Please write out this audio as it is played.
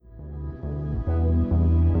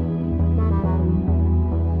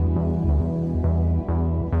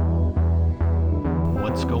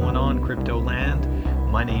What's going on, Crypto Land?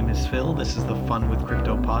 My name is Phil. This is the Fun with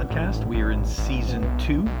Crypto podcast. We are in season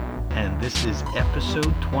 2, and this is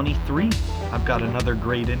episode 23. I've got another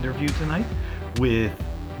great interview tonight with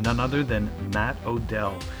none other than Matt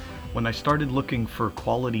Odell. When I started looking for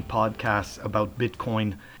quality podcasts about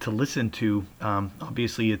Bitcoin to listen to,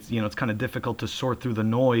 obviously it's kind of difficult to sort through the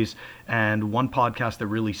noise. And one podcast that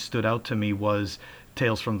really stood out to me was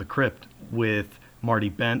Tales from the Crypt with Marty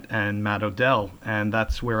Bent and Matt Odell, and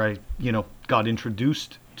that's where I got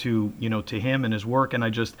introduced to to him and his work. And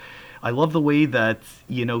I love the way that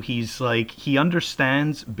he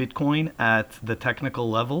understands Bitcoin at the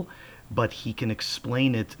technical level, but he can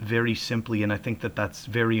explain it very simply, and I think that that's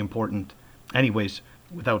very important. Anyways,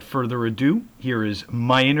 without further ado, here is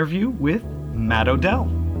my interview with Matt Odell.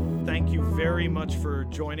 Thank you very much for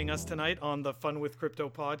joining us tonight on the Fun with Crypto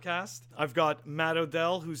podcast. I've got Matt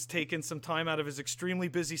Odell, who's taken some time out of his extremely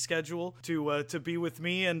busy schedule to be with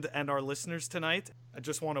me and our listeners tonight. I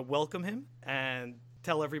just want to welcome him and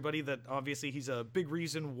tell everybody that obviously he's a big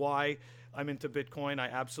reason why I'm into Bitcoin. I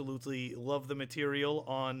absolutely love the material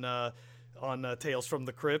on Tales from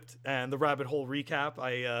the Crypt and the Rabbit Hole recap.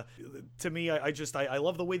 I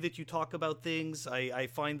love the way that you talk about things. I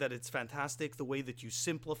find that it's fantastic the way that you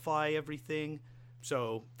simplify everything.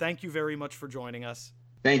 So thank you very much for joining us.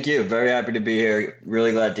 Thank you. Very happy to be here.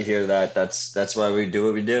 Really glad to hear that. That's why we do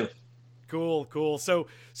what we do. Cool. So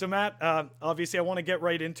Matt, obviously I want to get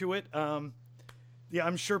right into it. Yeah,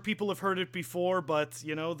 I'm sure people have heard it before, but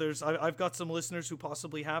I've got some listeners who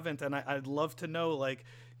possibly haven't, and I'd love to know,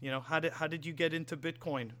 how did you get into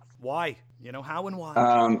Bitcoin? Why? How and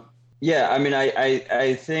why? Yeah, I mean,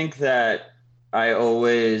 I think that I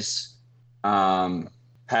always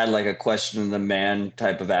had like a question of the man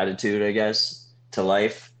type of attitude, I guess, to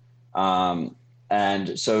life.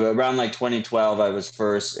 And so around like 2012, I was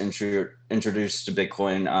first introduced to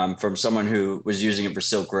Bitcoin from someone who was using it for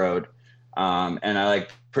Silk Road. And I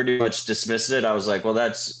pretty much dismissed it. I was like, well,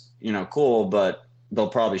 that's, cool, but they'll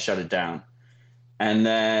probably shut it down. And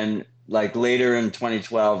then later in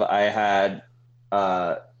 2012, I had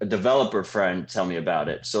a developer friend tell me about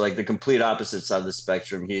it. So the complete opposite side of the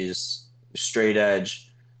spectrum. He's straight edge,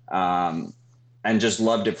 and just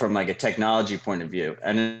loved it from a technology point of view.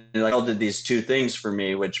 And it did these two things for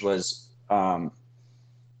me, which was kind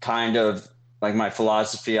of my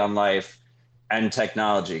philosophy on life and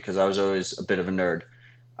technology, because I was always a bit of a nerd.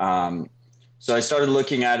 So I started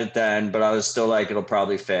looking at it then, but I was still it'll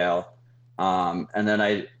probably fail. And then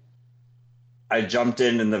I jumped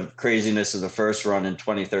in the craziness of the first run in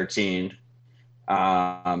 2013.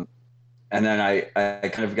 And then I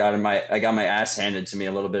kind of got my ass handed to me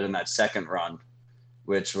a little bit in that second run,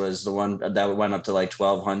 which was the one that went up to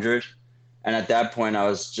 1,200. And at that point I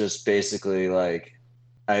was just basically I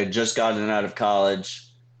had just gotten out of college.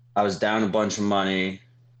 I was down a bunch of money.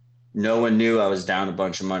 No one knew I was down a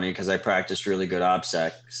bunch of money because I practiced really good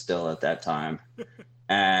OPSEC still at that time.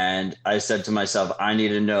 And I said to myself, I need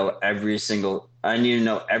to know everything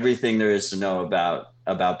there is to know about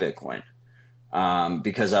Bitcoin,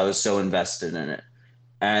 because I was so invested in it.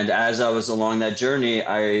 And as I was along that journey,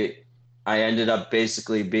 I ended up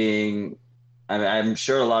basically being, I'm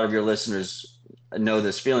sure a lot of your listeners know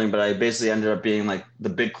this feeling, but I basically ended up being the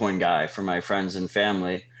Bitcoin guy for my friends and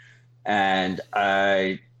family. And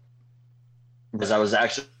I was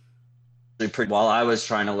actually while I was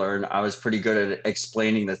trying to learn, I was pretty good at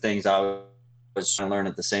explaining the things I was trying to learn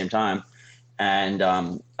at the same time. And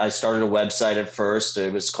I started a website at first.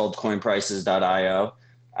 It was called coinprices.io.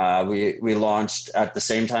 We launched at the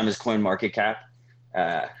same time as CoinMarketCap,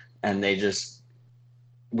 and they just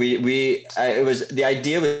it was the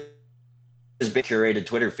idea was a curated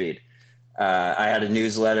Twitter feed. I had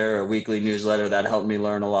a weekly newsletter that helped me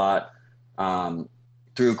learn a lot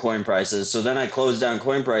through Coin Prices. So then I closed down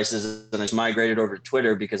Coin Prices and I migrated over to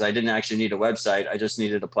Twitter because I didn't actually need a website. I just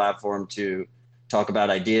needed a platform to talk about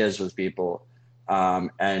ideas with people.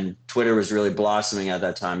 And Twitter was really blossoming at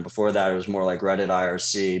that time. Before that, it was more like Reddit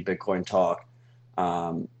IRC, Bitcoin Talk.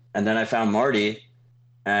 And then I found Marty,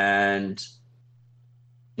 and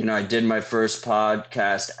I did my first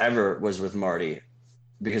podcast ever was with Marty,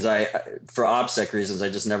 because for OPSEC reasons, I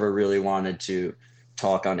just never really wanted to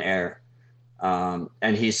talk on air.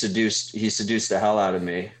 And he seduced the hell out of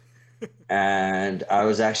me. And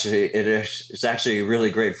it's actually a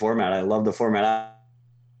really great format. I love the format.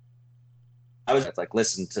 I was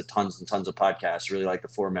listen to tons and tons of podcasts, really like the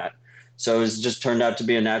format. So it just turned out to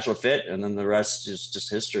be a natural fit. And then the rest is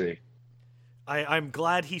just history. I'm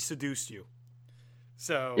glad he seduced you.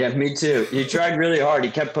 So yeah, me too. He tried really hard.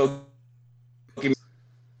 He kept poking.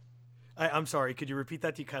 I'm sorry. Could you repeat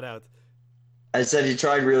that? You cut out. I said he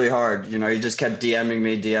tried really hard. You know, he just kept DMing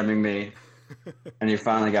me, and he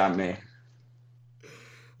finally got me.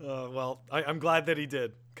 Well, I'm glad that he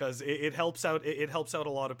did, because it helps out. It helps out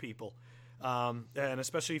a lot of people, and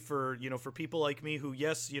especially for for people like me who,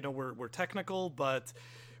 yes, we're technical, but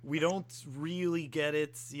we don't really get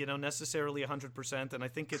it necessarily 100%. And I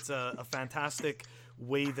think it's a fantastic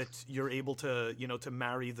way that you're able to to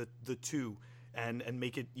marry the two and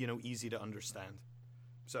make it easy to understand.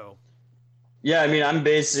 So Yeah, I mean, I'm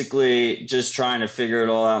basically just trying to figure it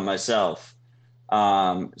all out myself.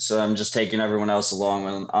 So I'm just taking everyone else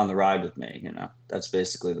along on the ride with me. That's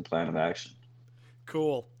basically the plan of action.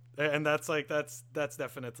 cool. And that's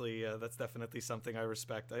definitely something I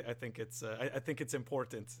respect. I think I think it's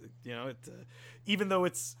important. Even though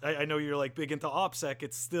I know you're like big into OPSEC,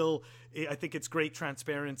 it's still, I think it's great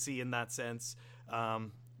transparency in that sense,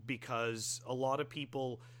 because a lot of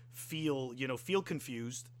people feel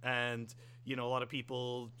confused, and a lot of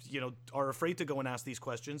people are afraid to go and ask these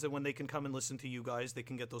questions, and when they can come and listen to you guys, they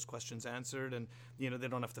can get those questions answered, and they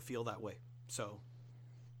don't have to feel that way. So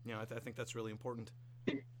I think that's really important.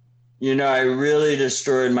 I really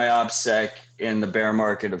destroyed my OPSEC in the bear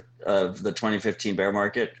market of the 2015 bear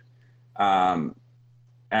market.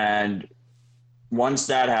 And once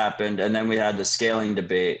that happened, and then we had the scaling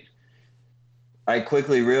debate, I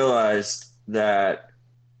quickly realized that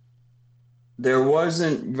there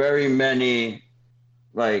wasn't very many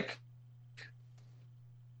in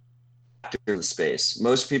the space.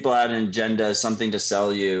 Most people had an agenda, something to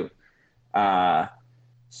sell you.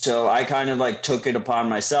 So I kind of took it upon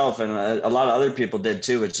myself, and a lot of other people did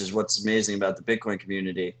too, which is what's amazing about the Bitcoin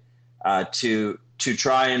community, to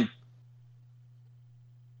try and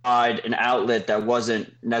provide an outlet that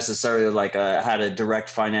wasn't necessarily had a direct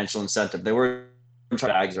financial incentive. They weren't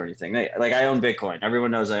trying to bags or anything. I own Bitcoin.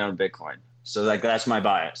 Everyone knows I own Bitcoin. So that's my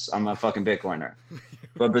bias. I'm a fucking Bitcoiner.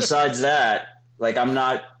 But besides that, I'm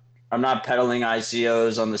not peddling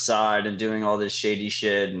ICOs on the side and doing all this shady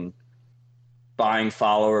shit and buying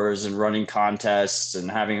followers and running contests and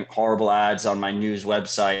having horrible ads on my news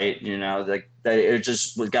website. That it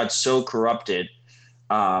just got so corrupted.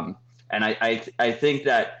 And I think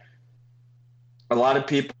that a lot of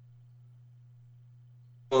people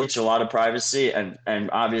reach a lot of privacy, and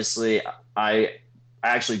obviously I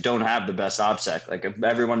actually don't have the best OPSEC. If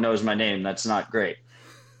everyone knows my name, that's not great.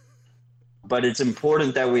 But it's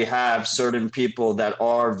important that we have certain people that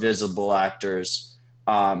are visible actors,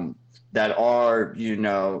 that are,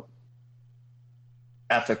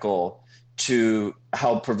 ethical, to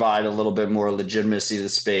help provide a little bit more legitimacy to the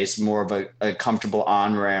space, more of a comfortable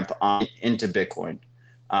on-ramp into Bitcoin.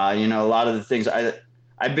 A lot of the things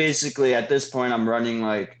I basically, at this point, I'm running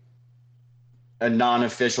a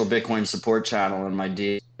non-official Bitcoin support channel in my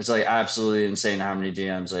DM. It's absolutely insane how many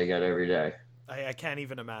DMs I get every day. I can't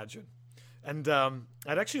even imagine. And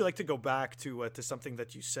I'd actually like to go back to something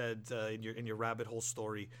that you said in your rabbit hole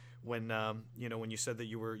story, when when you said that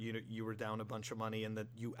you were down a bunch of money and that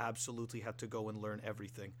you absolutely had to go and learn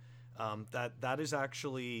everything. That is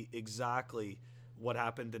actually exactly what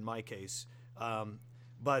happened in my case.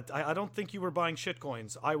 But I don't think you were buying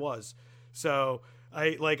shitcoins. I was. So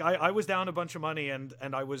I was down a bunch of money, and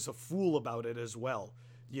I was a fool about it as well,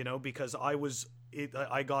 because I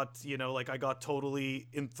got totally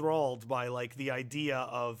enthralled by the idea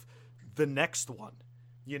of the next one,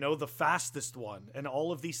 the fastest one, and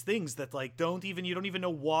all of these things that you don't even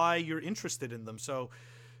know why you're interested in them. So,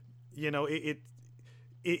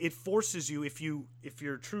 it forces you, if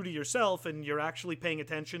you're true to yourself and you're actually paying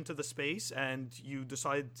attention to the space, and you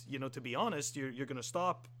decide, to be honest, you're going to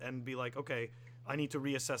stop and be like, okay, I need to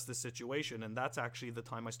reassess this situation. And that's actually the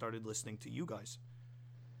time I started listening to you guys.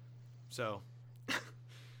 So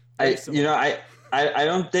I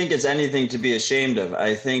don't think it's anything to be ashamed of.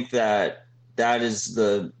 I think that is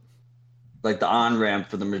the on-ramp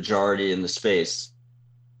for the majority in the space.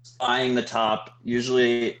 Buying the top,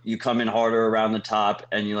 usually you come in harder around the top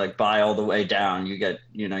and you buy all the way down. You get,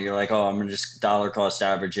 you're oh, I'm gonna just dollar cost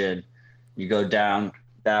average in. You go down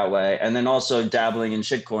that way. And then also dabbling in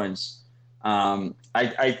shitcoins.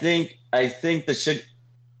 I think the shit,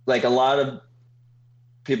 a lot of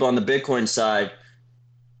people on the Bitcoin side,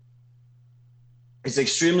 it's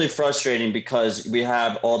extremely frustrating because we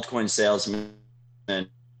have altcoin salesmen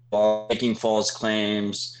making false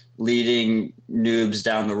claims, leading noobs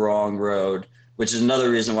down the wrong road, which is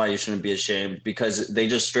another reason why you shouldn't be ashamed, because they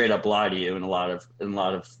just straight up lie to you in a lot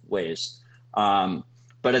of ways.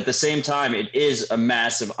 But at the same time, it is a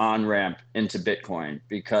massive on-ramp into Bitcoin,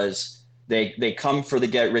 because they come for the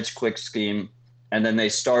get rich quick scheme, and then they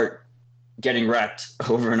start getting wrecked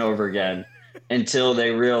over and over again until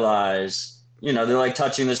they realize they're like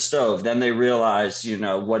touching the stove. Then they realize,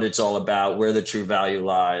 what it's all about, where the true value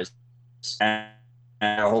lies. And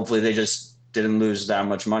hopefully they just didn't lose that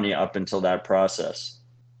much money up until that process.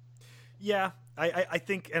 Yeah, I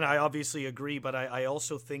think, and I obviously agree, but I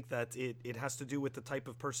also think that it has to do with the type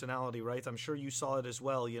of personality, right? I'm sure you saw it as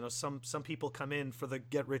well. Some people come in for the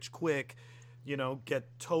get rich quick,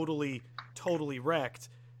 get totally wrecked,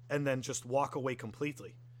 and then just walk away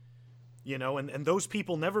completely. And those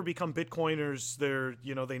people never become Bitcoiners.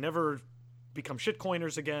 They never become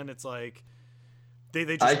shitcoiners again. It's like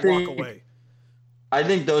they just walk away. I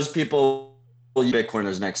think those people will be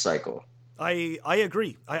Bitcoiners next cycle. I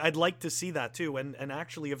agree. I'd like to see that too. And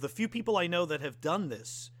actually, of the few people I know that have done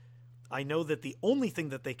this, I know that the only thing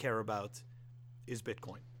that they care about is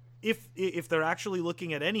Bitcoin. If they're actually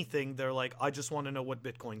looking at anything, they're like, I just want to know what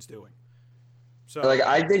Bitcoin's doing. So, like,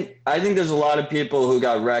 I think there's a lot of people who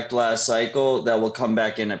got wrecked last cycle that will come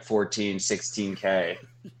back in at 14, 16K.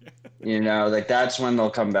 Like that's when they'll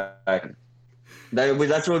come back.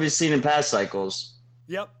 That's what we've seen in past cycles.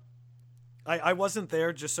 Yep. I wasn't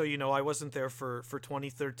there, just so you know. I wasn't there for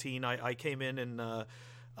 2013. I came in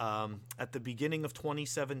at the beginning of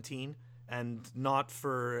 2017, and not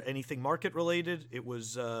for anything market related. It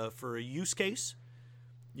was for a use case,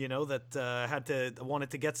 that wanted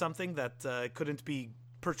to get something that couldn't be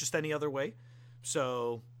purchased any other way.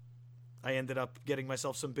 So I ended up getting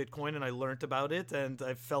myself some Bitcoin, and I learned about it, and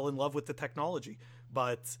I fell in love with the technology.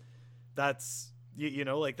 But that's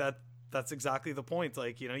that's exactly the point.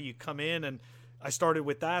 Like, you come in, and I started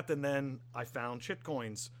with that, and then I found shit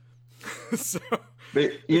coins. So,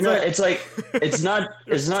 but it's like it's not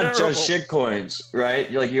just shit coins,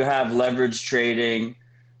 right? Like, you have leverage trading.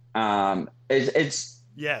 It's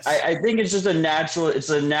yes. I think it's just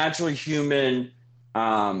a natural human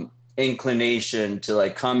inclination to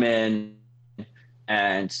like come in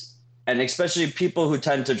and especially people who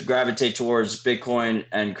tend to gravitate towards Bitcoin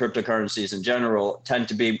and cryptocurrencies in general tend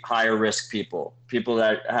to be higher risk people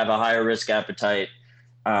that have a higher risk appetite.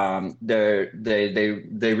 They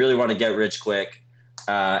really want to get rich quick,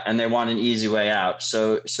 and they want an easy way out.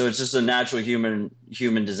 So it's just a natural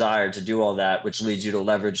human desire to do all that, which leads you to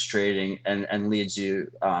leverage trading and leads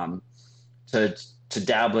you to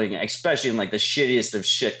dabbling, especially in like the shittiest of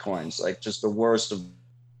shit coins, like just the worst of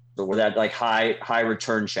that like high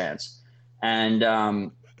return chance. And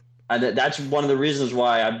that's one of the reasons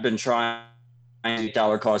why I've been trying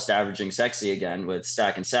dollar cost averaging sexy again with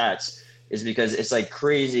Stacking Sats, is because it's like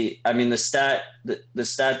crazy. I mean, the stat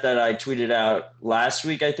that I tweeted out last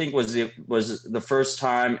week, I think was the first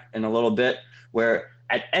time in a little bit where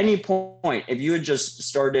at any point, if you had just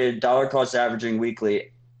started dollar cost averaging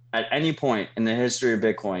weekly at any point in the history of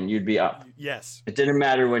Bitcoin, you'd be up. Yes. It didn't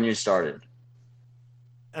matter when you started.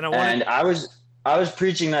 And I was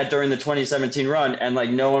preaching that during the 2017 run, and like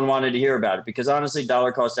no one wanted to hear about it because honestly,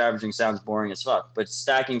 dollar cost averaging sounds boring as fuck. But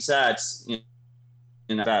Stacking Sats,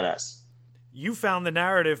 badass. You found the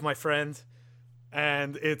narrative, my friend,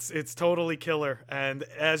 and it's totally killer. And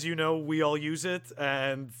as you know, we all use it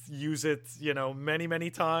many, many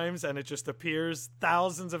times, and it just appears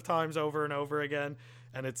thousands of times over and over again,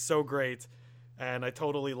 and it's so great, and I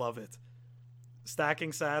totally love it. Stacking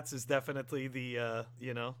Sats is definitely the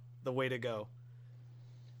way to go.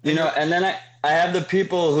 And then I have the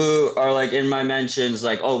people who are like in my mentions,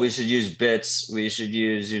 like, oh, we should use bits, we should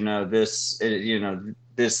use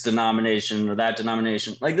this denomination or that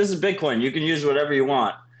denomination. Like, this is Bitcoin, you can use whatever you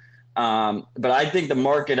want. But I think the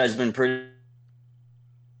market has been pretty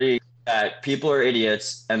that people are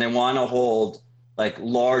idiots and they want to hold like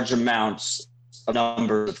large amounts of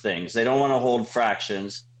numbers of things. They don't want to hold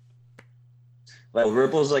fractions. Like,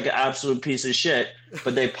 Ripple's like an absolute piece of shit,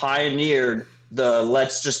 but they pioneered the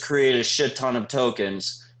let's just create a shit ton of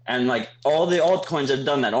tokens. And like all the altcoins have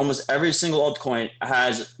done that. Almost every single altcoin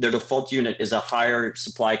has their default unit is a higher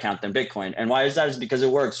supply count than Bitcoin. And why is that? Is because it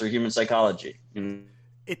works for human psychology.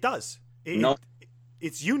 It does.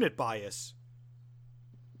 It's unit bias.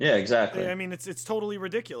 Yeah, exactly. I mean, it's totally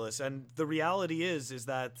ridiculous. And the reality is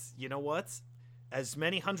that, you know what? As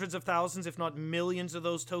many hundreds of thousands, if not millions of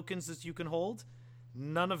those tokens as you can hold,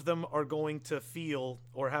 none of them are going to feel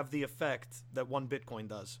or have the effect that one Bitcoin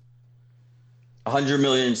does. 100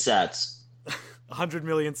 million sats. 100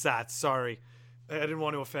 million sats. Sorry, I didn't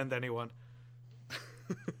want to offend anyone.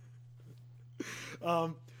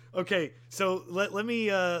 Okay, so let me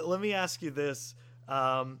ask you this,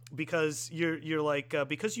 because you're like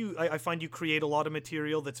because I find you create a lot of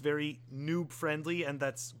material that's very noob friendly and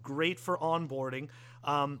that's great for onboarding.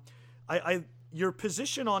 Your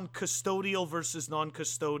position on custodial versus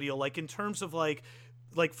non-custodial, like in terms of like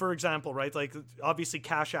like for example, right? Like obviously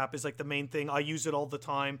Cash App is like the main thing. I use it all the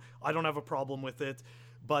time. I don't have a problem with it.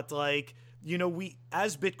 But like, we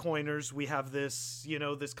as Bitcoiners, we have this,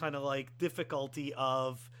 this kind of like difficulty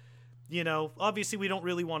of, obviously we don't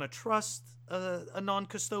really want to trust a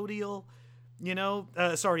non-custodial, a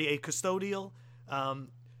custodial.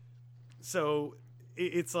 So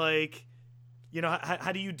it's like,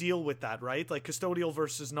 how do you deal with that, right? Like custodial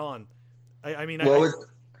versus non. I mean, well,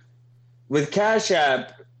 with Cash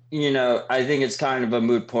App, I think it's kind of a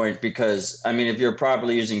moot point because, I mean, if you're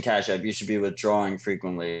properly using Cash App, you should be withdrawing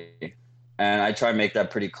frequently. And I try to make that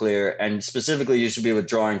pretty clear. And specifically, you should be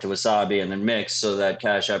withdrawing to Wasabi and then Mix so that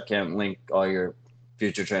Cash App can't link all your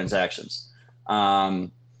future transactions. People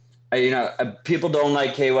don't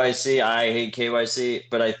like KYC. I hate KYC,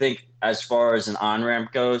 but I think as far as an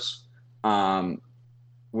on-ramp goes, if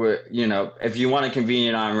you want a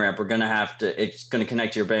convenient on-ramp, it's going to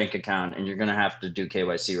connect to your bank account and you're going to have to do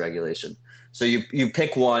KYC regulation. So you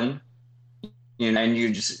pick one,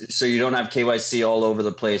 and so you don't have KYC all over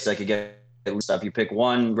the place that could get stuff. You pick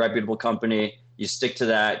one reputable company, you stick to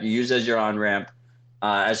that, you use as your on-ramp.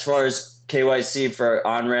 As far as KYC for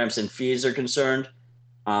on-ramps and fees are concerned,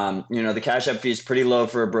 the Cash App fee is pretty low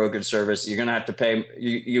for a brokerage service. You're going to have to pay,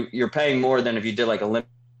 you're paying more than if you did like a limit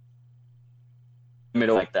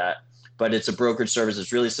like that, but it's a brokerage service.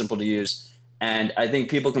 It's really simple to use. And I think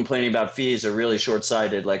people complaining about fees are really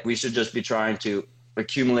short-sighted. Like we should just be trying to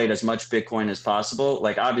accumulate as much Bitcoin as possible.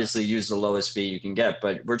 Like obviously use the lowest fee you can get,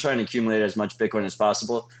 but we're trying to accumulate as much Bitcoin as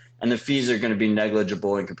possible. And the fees are going to be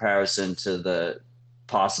negligible in comparison to the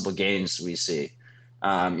possible gains we see.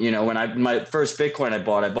 When my first Bitcoin I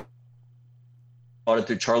bought it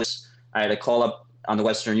through Charlie's. I had to call up on the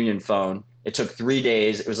Western Union phone. It took 3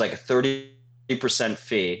 days. It was like a 30%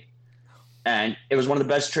 fee. And it was one of the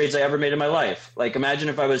best trades I ever made in my life. Like, imagine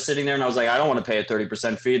if I was sitting there and I was like, I don't want to pay a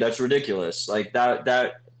 30% fee. That's ridiculous. Like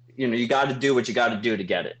that, you got to do what you got to do to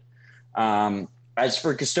get it. As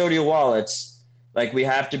for custodial wallets, like we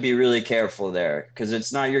have to be really careful there because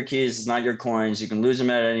it's not your keys. It's not your coins. You can lose them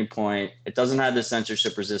at any point. It doesn't have the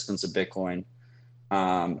censorship resistance of Bitcoin.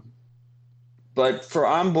 But for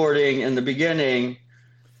onboarding in the beginning,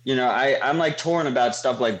 I'm like torn about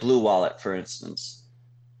stuff like Blue Wallet, for instance.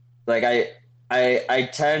 Like I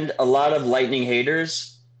tend a lot of Lightning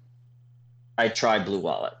haters. I try Blue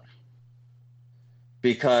Wallet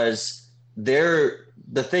because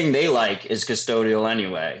the thing they like is custodial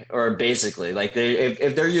anyway, or basically like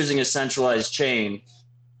if they're using a centralized chain,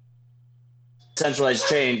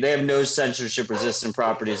 they have no censorship resistant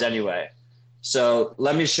properties anyway. So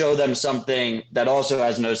let me show them something that also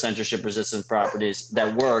has no censorship resistant properties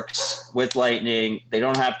that works with Lightning. They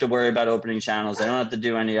don't have to worry about opening channels. They don't have to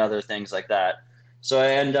do any other things like that. So I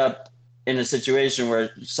end up in a situation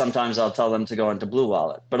where sometimes I'll tell them to go into Blue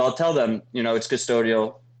Wallet, but I'll tell them, it's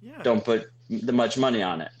custodial. Yeah. Don't put much money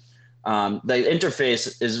on it. The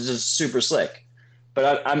interface is just super slick,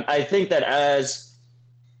 but I think that as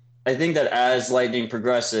Lightning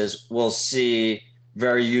progresses, we'll see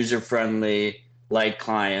very user-friendly light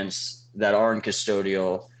clients that aren't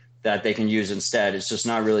custodial that they can use instead. It's just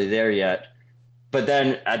not really there yet. But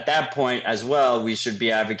then at that point as well, we should be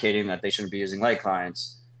advocating that they shouldn't be using light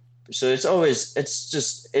clients. So it's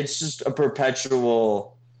just a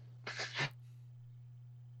perpetual,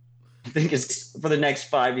 I think it's for the next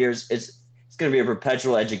 5 years, it's going to be a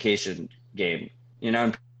perpetual education game,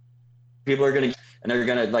 people are going to, and they're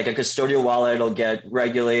going to, like a custodial wallet will get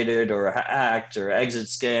regulated or hacked or exit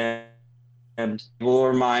scammed. We'll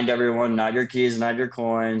remind everyone, not your keys, not your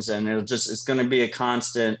coins. And it's going to be a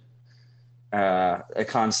constant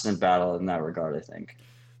battle in that regard, I think.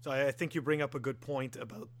 So I think you bring up a good point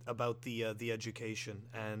about the education.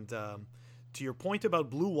 And to your point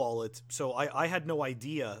about Blue Wallet, so I had no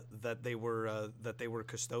idea that they were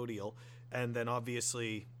custodial. And then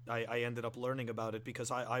obviously I ended up learning about it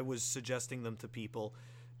because I was suggesting them to people.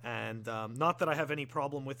 And not that I have any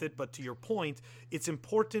problem with it, but to your point, it's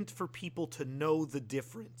important for people to know the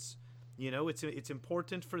difference. It's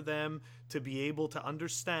important for them to be able to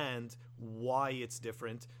understand why it's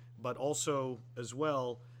different, but also as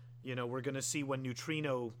well, we're going to see when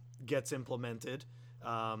Neutrino gets implemented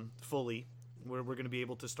fully, we're going to be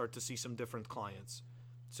able to start to see some different clients.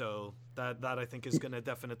 So that I think is going to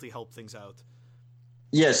definitely help things out.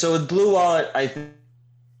 Yeah. So with Blue Wallet, I think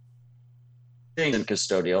it's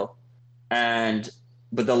custodial,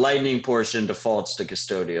 but the Lightning portion defaults to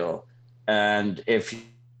custodial. And if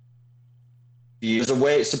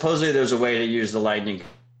supposedly there's a way to use the Lightning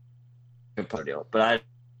custodial, but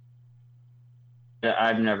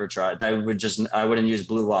I've never tried. I wouldn't use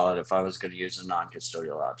Blue Wallet if I was going to use a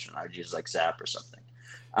non-custodial option. I'd use like Zap or something.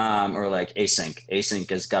 or like Async. Async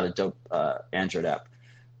has got a dope Android app.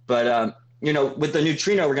 But with the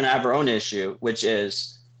Neutrino, we're going to have our own issue, which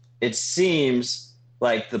is it seems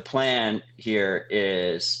like the plan here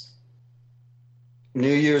is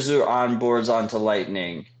new user onboards onto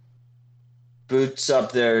Lightning, boots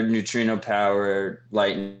up their Neutrino powered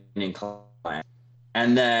Lightning client,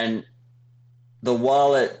 and then the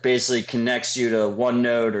wallet basically connects you to one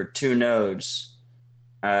node or two nodes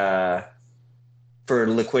for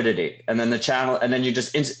liquidity. And then the channel, and then you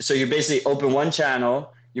just, so you basically open one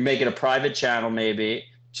channel, you make it a private channel maybe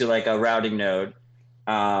to like a routing node.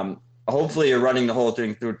 Hopefully you're running the whole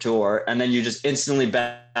thing through Tor, and then you just instantly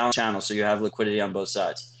balance channel so you have liquidity on both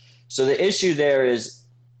sides. So the issue there is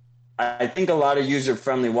I think a lot of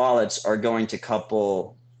user-friendly wallets are going to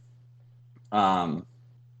couple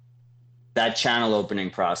that channel opening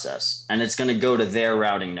process, and it's going to go to their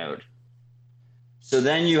routing node. So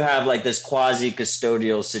then you have like this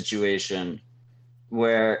quasi-custodial situation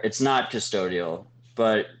where it's not custodial,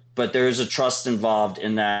 but there is a trust involved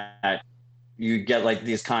in that you get like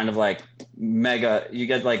these kind of like you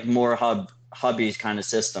get like more hubby kind of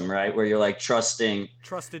system, right? Where you're like trusted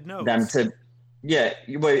nodes them to,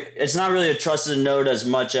 it's not really a trusted node as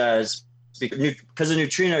much as because of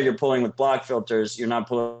Neutrino, you're pulling with block filters, you're not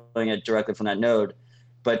pulling it directly from that node.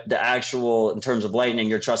 But the actual, in terms of Lightning,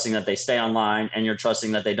 you're trusting that they stay online, and you're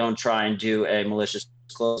trusting that they don't try and do a malicious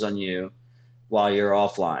close on you while you're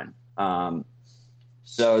offline.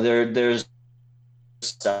 So there's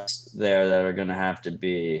steps there that are going to have to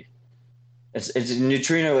be. It's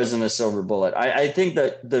Neutrino isn't a silver bullet. I think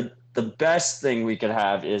that the best thing we could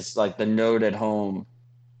have is like the node at home,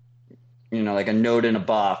 like a node in a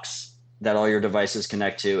box that all your devices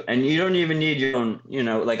connect to. And you don't even need your own,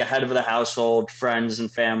 like a head of the household, friends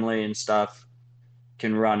and family and stuff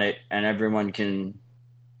can run it, and everyone can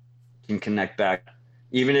connect back.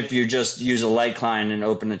 Even if you just use a light client and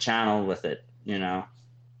open a channel with it, you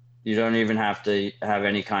don't even have to have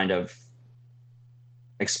any kind of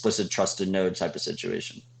explicit trusted node type of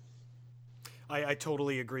situation. I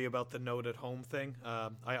totally agree about the node at home thing.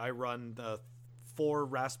 I run 4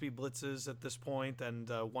 Raspberry Blitzes at this point and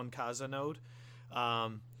 1 Casa node.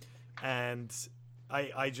 And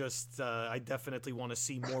I definitely want to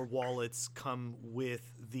see more wallets come with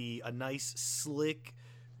a nice, slick,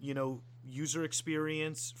 user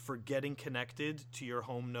experience for getting connected to your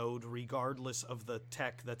home node, regardless of the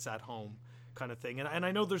tech that's at home, kind of thing. And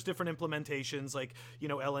I know there's different implementations like,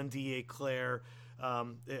 LND, Eclair,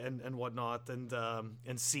 and whatnot,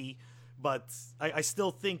 and C. But I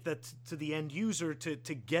still think that to the end user,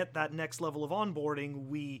 to get that next level of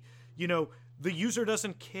onboarding, the user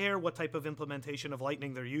doesn't care what type of implementation of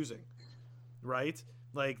Lightning they're using, right?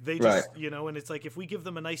 Like they just, and it's like if we give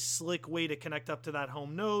them a nice slick way to connect up to that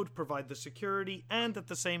home node, provide the security, and at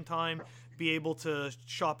the same time be able to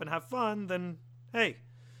shop and have fun, then hey,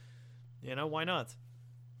 why not?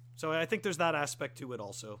 So I think there's that aspect to it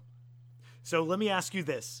also. So let me ask you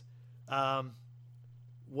this.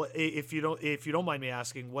 What if you don't mind me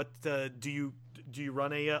asking, what do you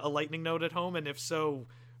run a Lightning node at home, and if so,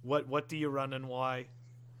 what do you run and why?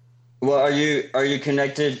 Well, are you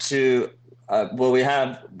connected to? Well, we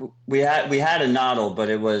had a Nodl, but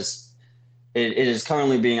it is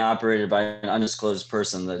currently being operated by an undisclosed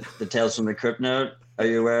person. The Tales from the Crypt node. Are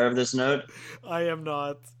you aware of this node? I am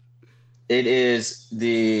not. It is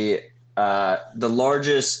the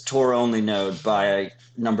largest Tor only node by a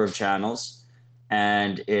number of channels,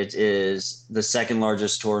 and it is the second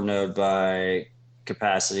largest Tor node by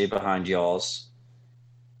capacity behind y'all's.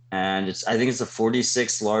 And I think it's the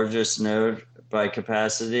 46th largest node by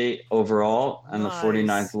capacity overall, and nice. The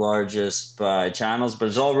 49th largest by channels, but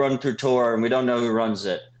it's all run through Tor, and we don't know who runs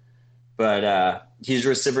it. But he's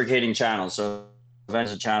reciprocating channels, so if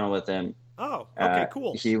there's a channel with him, okay,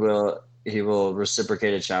 cool. He will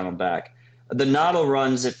reciprocate a channel back. The Nodl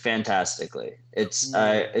runs it fantastically. It's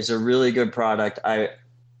a really good product. I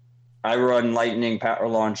run Lightning Power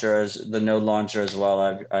Launcher as the node launcher as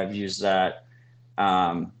well. I've used that.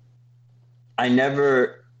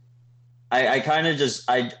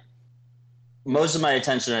 Most of my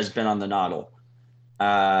attention has been on the Nodl.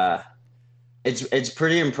 It's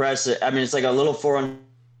pretty impressive. I mean, it's like a little $400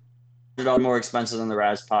 more expensive than the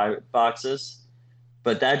Raspberry Pi boxes,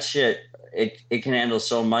 but that shit, it can handle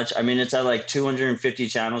so much. I mean, it's at like 250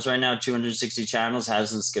 channels right now, 260 channels,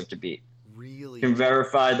 hasn't skipped a beat. Really? You can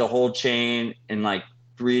verify the whole chain in like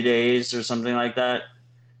 3 days or something like that.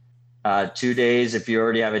 2 days if you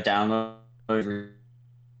already have it downloaded.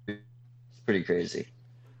 It's pretty crazy.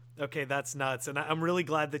 Okay, that's nuts, and I'm really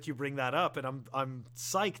glad that you bring that up, and I'm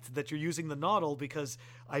psyched that you're using the Noddle because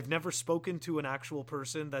I've never spoken to an actual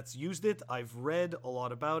person that's used it. I've read a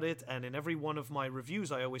lot about it, and in every one of my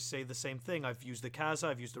reviews, I always say the same thing. I've used the Kaza,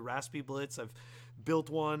 I've used the Raspy Blitz, I've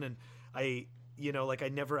built one, and I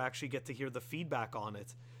never actually get to hear the feedback on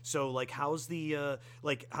it. So like, how's the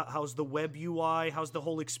how's the web UI? How's the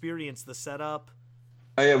whole experience? The setup?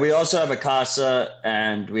 Oh yeah, we also have a Casa,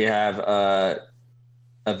 and we have a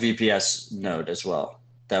VPS node as well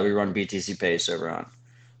that we run BTC Pay server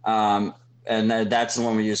on. And that's the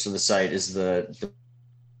one we use for the site is the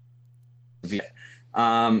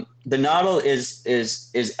the Noddle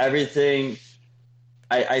is everything.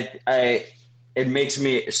 It makes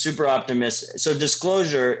me super optimistic. So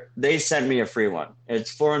disclosure, they sent me a free one.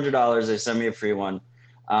 It's $400. They sent me a free one.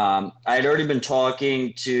 I had already been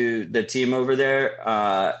talking to the team over there.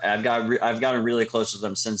 I've gotten really close with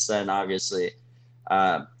them since then, obviously,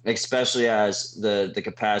 especially as the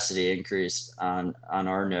capacity increased on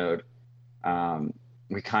our node.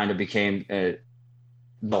 We kind of became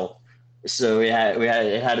so it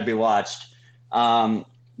had to be watched.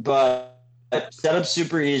 But setup's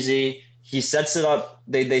super easy. He sets it up.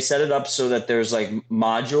 They set it up so that there's like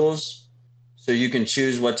modules, so you can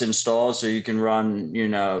choose what to install. So you can run,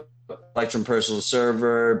 Electrum Personal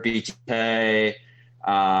Server, BTK.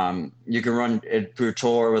 You can run it through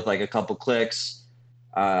Tor with like a couple clicks.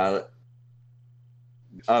 Ride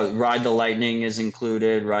the Lightning is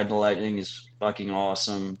included. Ride the Lightning is fucking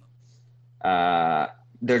awesome.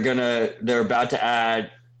 They're about to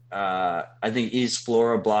add, I think, East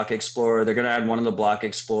Flora Block Explorer. They're going to add one of the Block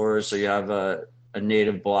Explorers, so you have a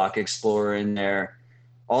native Block Explorer in there.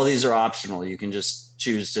 All these are optional. You can just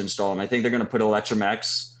choose to install them. I think they're going to put Electrum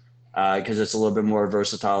X because it's a little bit more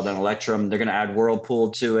versatile than Electrum. They're going to add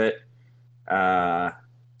Whirlpool to it.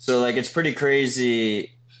 So like, it's pretty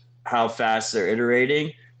crazy how fast they're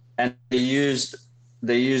iterating. And they used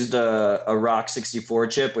a ROC 64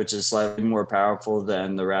 chip, which is slightly more powerful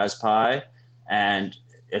than the Raspberry, and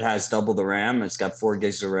it has double the RAM. It's got 4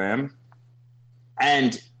 gigs of RAM,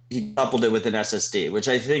 and he coupled it with an SSD, which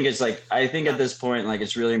I think is like, at this point, like,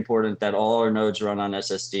 it's really important that all our nodes run on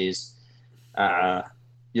SSDs.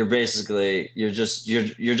 You're just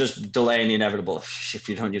delaying the inevitable. If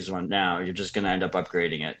you don't use one now, you're just going to end up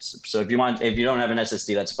upgrading it. So if you don't have an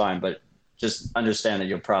SSD, that's fine, but just understand that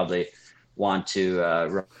you'll probably want to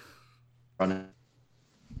run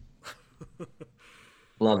it.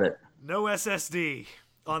 Love it. No SSD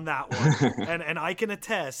on that one. and I can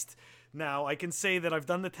attest. Now, I can say that I've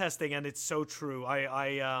done the testing, and it's so true.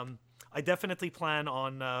 I definitely plan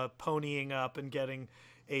on ponying up and getting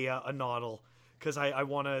a Noddle, because I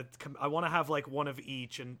want to have like one of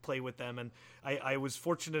each and play with them. And I was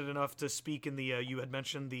fortunate enough to speak in the you had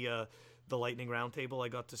mentioned the Lightning Roundtable. I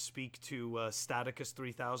got to speak to Staticus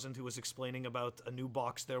 3000, who was explaining about a new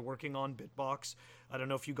box they're working on, Bitbox. I don't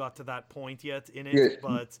know if you got to that point yet in it, yeah.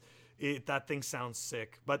 But that thing sounds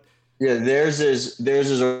sick. But yeah, theirs is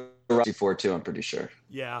a ROC 2, I'm pretty sure.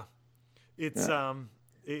 Yeah, it's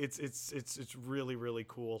it's really, really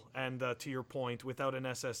cool. And to your point, without an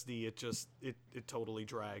SSD, it totally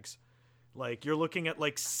drags. Like, you're looking at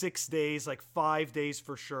like 6 days, like 5 days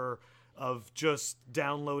for sure, of just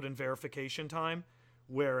download and verification time.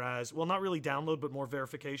 Whereas, well, not really download, but more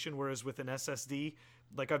verification. Whereas with an SSD,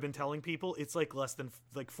 like I've been telling people, it's like less than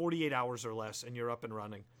like 48 hours or less, and you're up and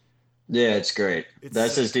running. Yeah, it's great. The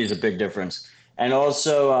SSD is a big difference. And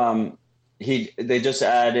also, they just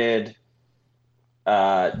added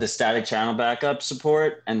the static channel backup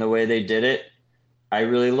support, and the way they did it, I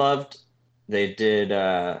really loved. They did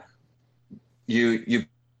you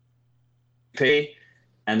pay,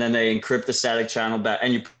 and then they encrypt the static channel back,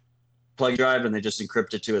 and you plug your drive, and they just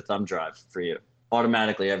encrypt it to a thumb drive for you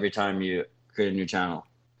automatically every time you create a new channel.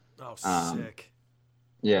 Oh, sick.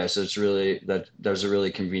 Yeah, so it's really there's a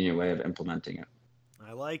really convenient way of implementing it.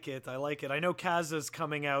 I like it. I know Kaza's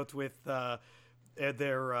coming out with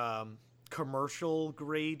their commercial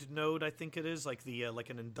grade node, I think it is, like the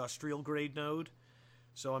like an industrial grade node.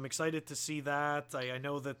 So I'm excited to see that. I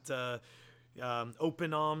know that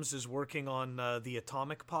OpenOMS is working on the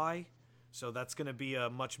Atomic Pi, so that's going to be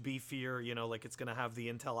a much beefier. Like, it's going to have the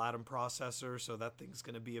Intel Atom processor, so that thing's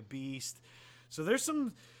going to be a beast. So there's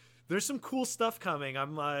some cool stuff coming.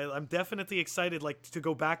 I'm definitely excited. Like, to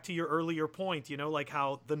go back to your earlier point, like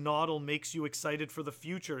how the Noddle makes you excited for the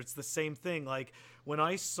future. It's the same thing. Like, when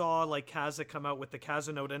I saw like Kaza come out with the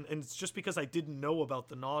Kaza node, and it's just because I didn't know about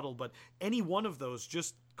the Noddle, but any one of those,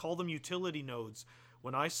 just call them utility nodes.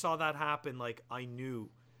 When I saw that happen, like, I knew.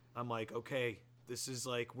 I'm like, okay, this is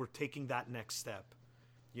like, we're taking that next step,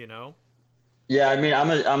 Yeah, I mean,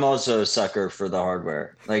 I'm also a sucker for the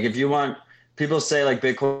hardware. Like, if you want, people say like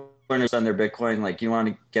Bitcoiners spend their Bitcoin. Like, you want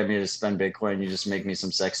to get me to spend Bitcoin, you just make me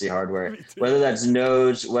some sexy hardware. Me too. Whether that's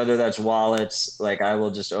nodes, whether that's wallets, like I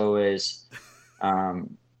will just always,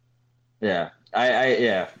 um, yeah,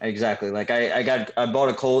 yeah, exactly. Like I bought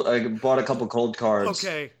a couple cold cards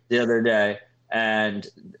Okay. the other day, and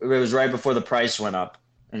it was right before the price went up,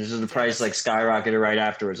 and the price like skyrocketed right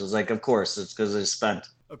afterwards. I was like, of course, it's because it's spent.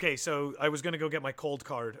 Okay, so I was gonna go get my cold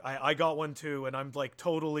card. I got one too, and I'm like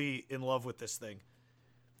totally in love with this thing.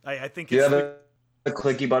 I think Do you it's have a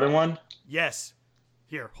clicky button one? yes.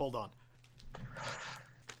 Here, hold on.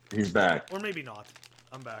 He's back. Or maybe not.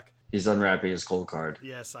 I'm back. He's unwrapping his cold card.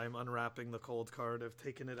 Yes, I'm unwrapping the cold card. I've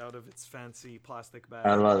taken it out of its fancy plastic bag.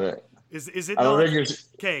 I love it. Is it I love not? that you're.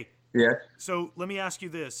 Okay, Yeah. so let me ask you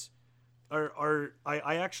this. I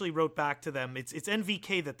actually wrote back to them. It's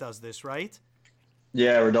NVK that does this, right?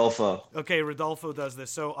 Yeah, Rodolfo. Okay, Rodolfo does this.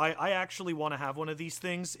 So I actually want to have one of these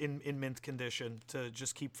things in mint condition to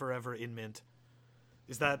just keep forever in mint.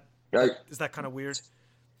 Is that kind of weird?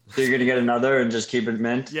 So you're gonna get another and just keep it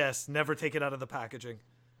mint? Yes, never take it out of the packaging.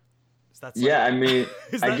 Yeah, I mean,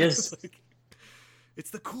 I guess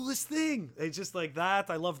it's the coolest thing. It's just like that.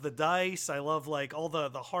 I love the dice. I love like all the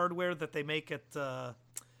hardware that they make at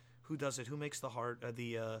who does it? Who makes the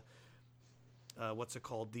what's it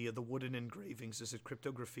called? The wooden engravings. Is it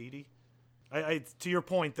Crypto Graffiti? I to your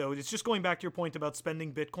point though, it's just going back to your point about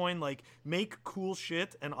spending Bitcoin. Like, make cool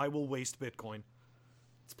shit, and I will waste Bitcoin.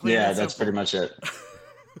 It's plain and that's simple. pretty much it.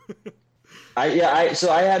 So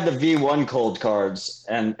I had the V1 cold cards,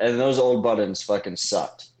 and those old buttons fucking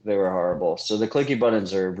sucked. They were horrible. So the clicky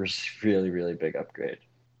buttons are a really, really big upgrade.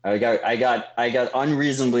 I got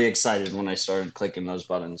unreasonably excited when I started clicking those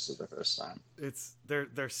buttons for the first time.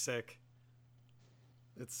 They're sick.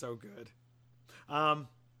 It's so good.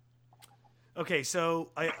 Okay, so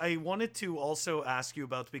I wanted to also ask you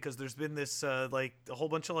about, because there's been this like a whole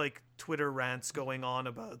bunch of like Twitter rants going on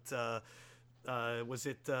about was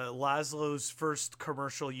it Laszlo's first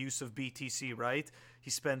commercial use of BTC, right?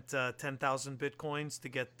 He spent 10,000 Bitcoins to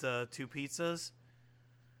get 2 pizzas.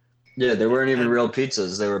 Yeah, they weren't even real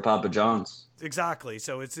pizzas. They were Papa John's. Exactly.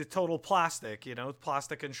 So it's a total plastic,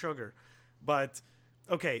 plastic and sugar. But,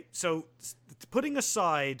 okay, so putting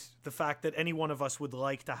aside the fact that any one of us would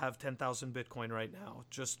like to have 10,000 Bitcoin right now,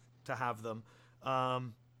 just to have them,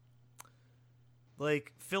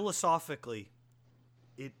 like, philosophically,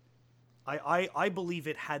 I believe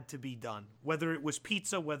it had to be done. Whether it was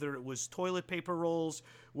pizza, whether it was toilet paper rolls,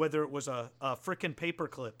 whether it was a frickin'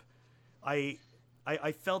 paperclip,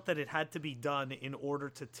 I felt that it had to be done in order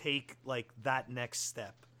to take like that next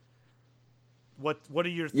step. What are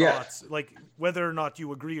your thoughts? Yeah. Like, whether or not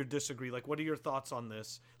you agree or disagree, like, what are your thoughts on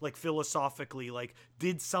this? Like, philosophically, like,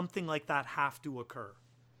 did something like that have to occur?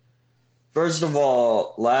 First of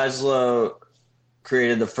all, Laszlo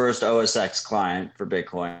created the first OSX client for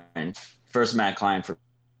Bitcoin, first Mac client for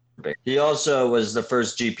Bitcoin. He also was the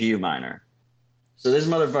first GPU miner. So this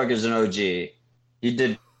motherfucker's an OG. He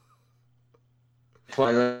did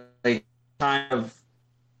like kind of.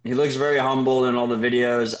 He looks very humble in all the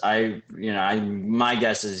videos. My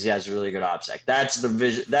guess is he has a really good OPSEC. That's the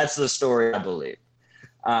vision. That's the story, I believe.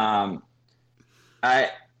 I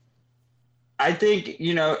think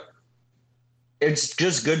it's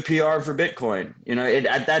just good PR for Bitcoin.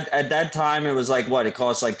 At that time it was like what it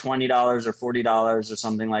cost, like $20 or $40 or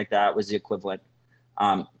something like that was the equivalent.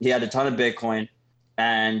 He had a ton of Bitcoin,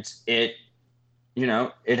 and it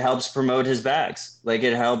helps promote his bags. Like,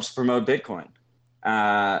 it helps promote Bitcoin.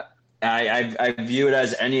 I view it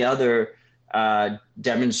as any other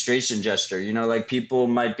demonstration gesture. Like, people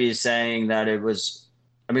might be saying that it was.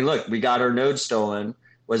 I mean, look, we got our node stolen.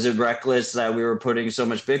 Was it reckless that we were putting so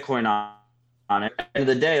much Bitcoin on it? At the end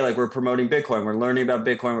of the day, like, we're promoting Bitcoin. We're learning about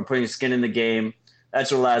Bitcoin. We're putting skin in the game.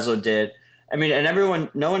 That's what Laszlo did. I mean, and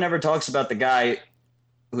no one ever talks about the guy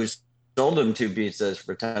who sold him 2 pizzas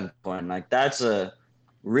for 10 Bitcoin. Like, that's a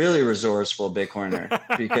really resourceful Bitcoiner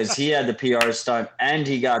because he had the PR stunt and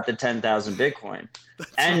he got the 10,000 Bitcoin.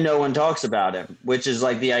 And no one talks about him, which is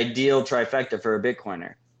like the ideal trifecta for a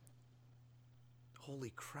Bitcoiner.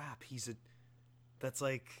 Holy crap, he's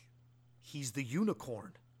the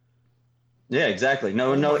unicorn. Yeah, exactly.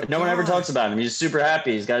 No one ever talks about him. He's super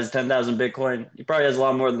happy. He's got his 10,000 Bitcoin. He probably has a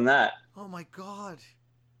lot more than that. Oh my God.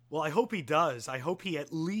 Well, I hope he does. I hope he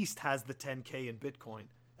at least has the 10K in Bitcoin,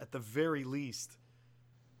 at the very least.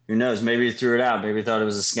 Who knows? Maybe he threw it out. Maybe he thought it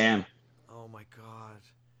was a scam. Oh my God.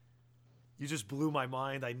 You just blew my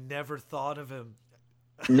mind. I never thought of him.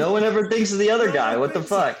 No one ever thinks of the other guy. What the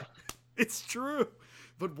fuck? It's true.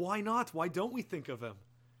 But why not? Why don't we think of him?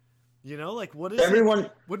 You know, like what is Everyone,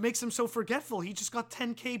 what makes him so forgetful? He just got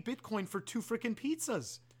 10K Bitcoin for 2 freaking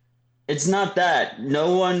pizzas. it's not that.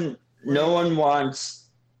 No one wants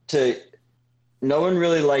to. No one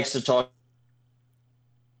really likes to talk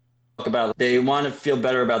about. They want to feel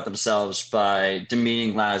better about themselves by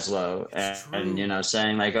demeaning Laszlo and you know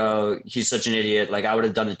saying like, oh, he's such an idiot. Like I would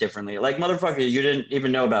have done it differently. Like motherfucker, you didn't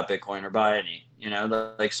even know about Bitcoin or buy any. You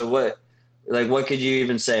know, like so what? Like what could you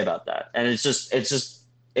even say about that? And it's just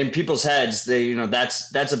in people's heads. They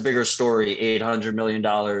that's a bigger story. $800 million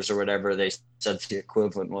or whatever they said the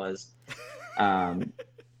equivalent was. For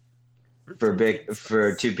 2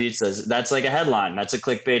 pizzas. That's like a headline. That's a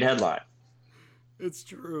clickbait headline. It's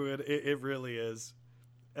true. It really is.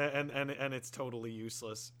 And it's totally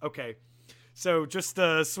useless. Okay. So just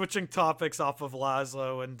switching topics off of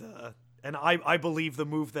Laszlo and I believe the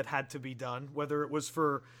move that had to be done, whether it was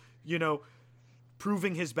for,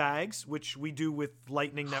 proving his bags, which we do with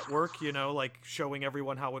Lightning Network, like showing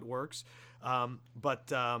everyone how it works.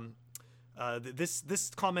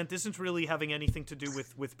 This comment isn't really having anything to do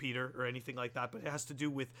with Peter or anything like that, but it has to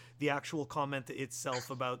do with the actual comment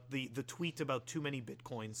itself about the tweet about too many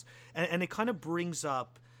Bitcoins. And it kind of brings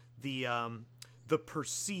up the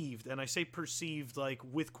perceived, and I say perceived like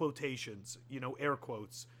with quotations, air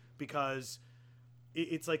quotes, because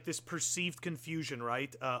it's like this perceived confusion,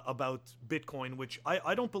 right, about Bitcoin, which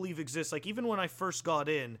I don't believe exists. Like even when I first got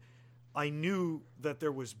in, I knew that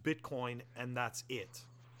there was Bitcoin and that's it.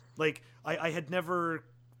 Like I had never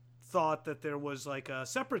thought that there was like a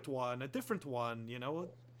separate one, a different one,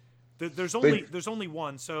 There's only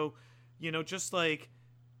one, so just like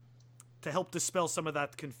to help dispel some of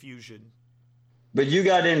that confusion. But you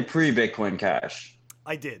got in pre-Bitcoin Cash.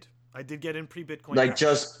 I did get in pre-Bitcoin like Cash.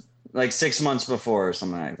 Just like 6 months before or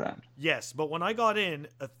something like that. Yes, but when I got in,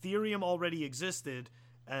 Ethereum already existed,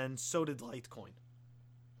 and so did Litecoin.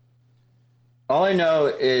 All I know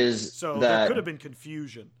is so that there could have been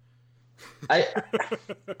confusion.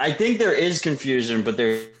 I think there is confusion, but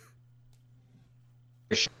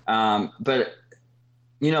but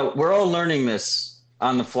we're all learning this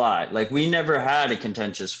on the fly. Like we never had a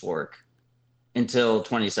contentious fork until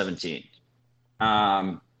 2017.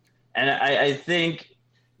 And I think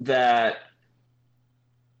that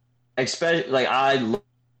especially like I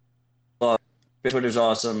love Twitter's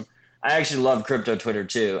awesome. I actually love crypto Twitter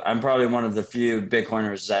too. I'm probably one of the few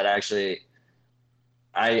Bitcoiners that actually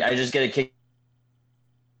I just get a kick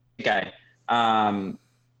guy.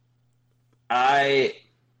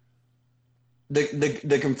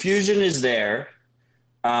 The confusion is there,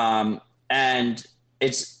 and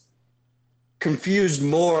it's confused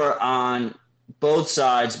more on both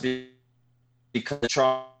sides because they're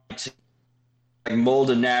trying to mold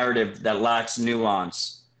a narrative that lacks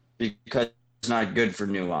nuance because it's not good for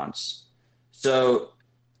nuance. So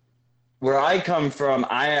where I come from,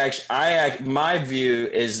 my view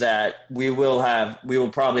is that we will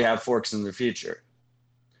probably have forks in the future.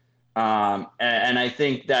 And I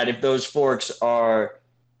think that if those forks are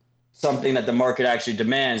something that the market actually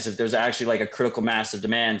demands, if there's actually like a critical mass of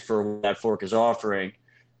demand for what that fork is offering,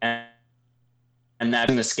 and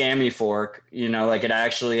that's the scammy fork, like it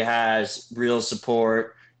actually has real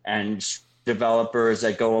support and developers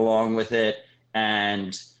that go along with it,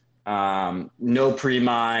 and no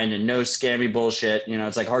pre-mine and no scammy bullshit.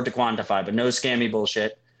 It's like hard to quantify, but no scammy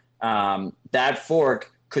bullshit. That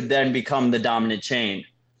fork could then become the dominant chain.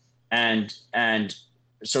 And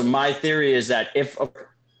so my theory is that if a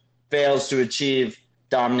fails to achieve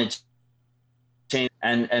dominant chain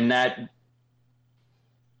and that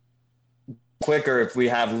quicker if we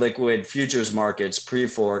have liquid futures markets,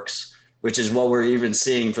 pre-forks, which is what we're even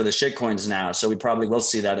seeing for the shitcoins now. So we probably will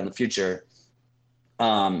see that in the future.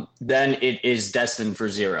 Then it is destined for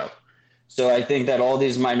zero. So I think that all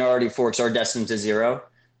these minority forks are destined to zero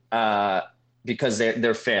because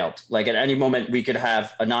they're failed. Like at any moment we could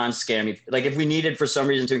have a non-scammy, like if we needed for some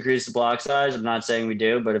reason to increase the block size, I'm not saying we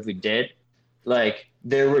do, but if we did, like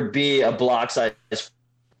there would be a block size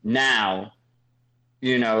now,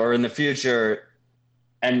 or in the future.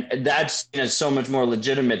 And that's so much more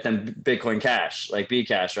legitimate than Bitcoin Cash, like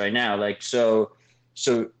Bcash right now. Like, so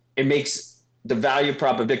it makes the value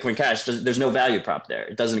prop of Bitcoin Cash, there's no value prop there.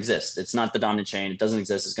 It doesn't exist. It's not the dominant chain. It doesn't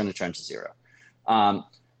exist. It's going to trend to zero.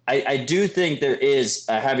 I do think there is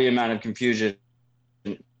a heavy amount of confusion.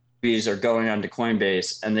 These are going onto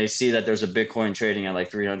Coinbase and they see that there's a Bitcoin trading at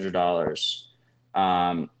like $300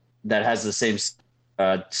 that has the same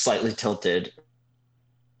slightly tilted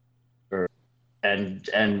and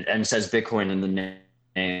says Bitcoin in the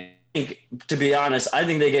name. To be honest, I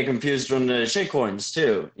think they get confused from the shitcoins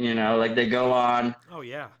too. Like they go on. Oh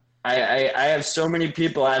yeah. I have so many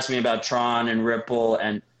people ask me about Tron and Ripple,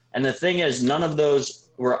 and the thing is, none of those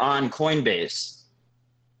were on Coinbase.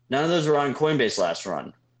 None of those were on Coinbase last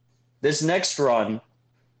run. This next run,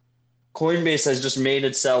 Coinbase has just made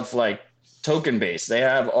itself like token based. They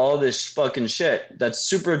have all this fucking shit that's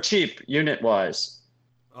super cheap unit wise.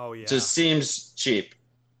 Oh yeah. Just seems cheap.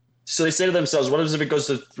 So they say to themselves, what if it goes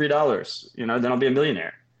to $3? You know, then I'll be a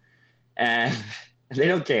millionaire. And they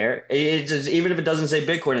don't care. It just, even if it doesn't say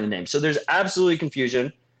Bitcoin in the name. So there's absolutely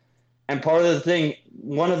confusion. And part of the thing,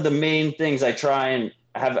 one of the main things I've tried,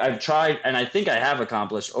 and I think I have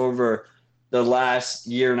accomplished over the last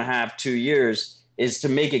year and a half, 2 years, is to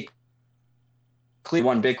make it clear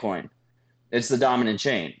one Bitcoin. It's the dominant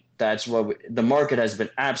chain. That's what the market has been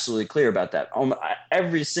absolutely clear about that.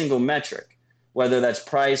 Every single metric, whether that's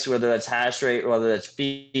price, whether that's hash rate, whether that's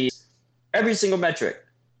fees, every single metric,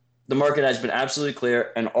 the market has been absolutely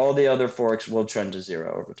clear, and all the other forks will trend to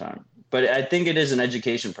zero over time. But I think it is an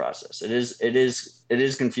education process. It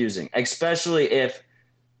is confusing, especially if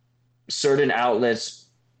certain outlets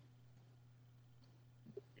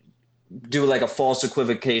do like a false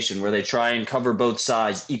equivocation where they try and cover both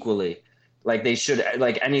sides equally. Like they should,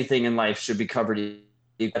 like anything in life should be covered.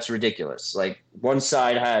 That's ridiculous. Like one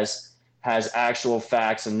side has actual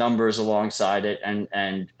facts and numbers alongside it,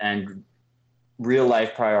 and real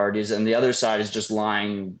life priorities, and the other side is just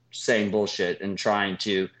lying, saying bullshit, and trying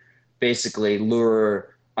to basically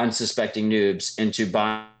lure unsuspecting noobs into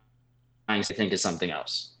buying they think is something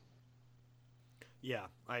else. Yeah,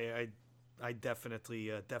 I definitely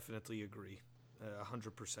agree,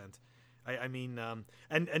 100%. I mean,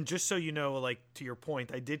 and just so you know, like to your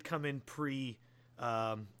point, I did come in pre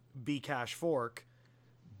Bcash fork,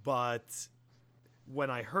 but when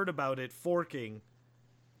I heard about it forking,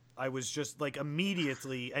 I was just like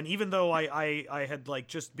immediately, and even though I had like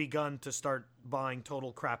just begun to start buying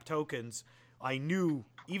total crap tokens, I knew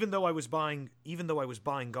even though I was buying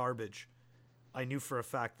garbage, I knew for a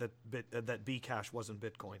fact that that Bcash wasn't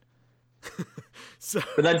Bitcoin. So,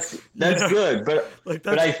 but that's good. But like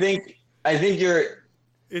but I think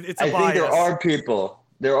it's a bias. Think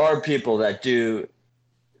there are people that do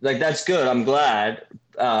like that's good. I'm glad.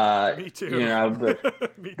 Me too. You know,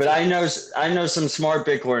 but I know some smart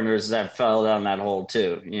Bitcoiners that fell down that hole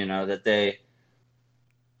too. You know that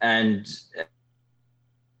and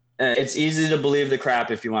it's easy to believe the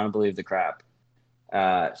crap if you want to believe the crap.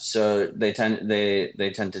 So they tend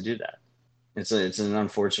to do that. It's an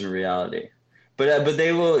unfortunate reality, but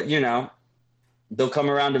they will, you know, they'll come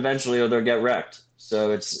around eventually or they'll get wrecked.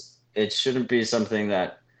 So it shouldn't be something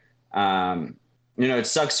that, you know, it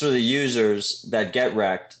sucks for the users that get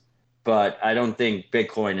wrecked, but I don't think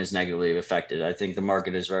Bitcoin is negatively affected. I think the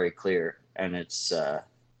market is very clear, and it's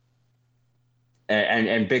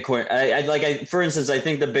and Bitcoin. For instance, I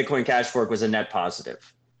think the Bitcoin Cash fork was a net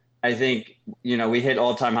positive. I think, you know, we hit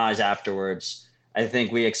all-time highs afterwards. I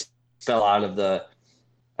think we expel out of the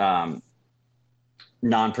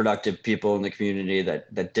non-productive people in the community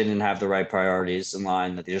that didn't have the right priorities in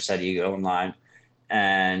line, that they just had ego in line.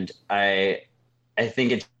 And I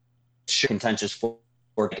think it's contentious for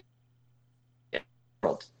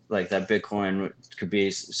world, like that Bitcoin could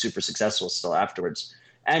be super successful still afterwards.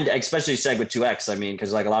 And especially SegWit2x, I mean,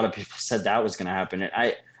 because like a lot of people said that was going to happen.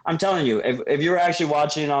 And I'm telling you, if you were actually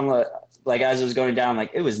watching on the, like as it was going down,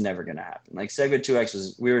 like it was never going to happen. Like SegWit2x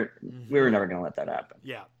was, we were never going to let that happen.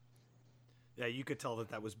 Yeah. Yeah, you could tell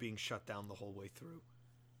that was being shut down the whole way through.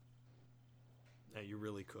 Yeah, you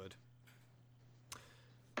really could.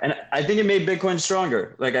 And I think it made Bitcoin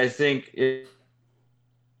stronger. Like I think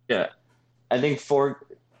I think forks,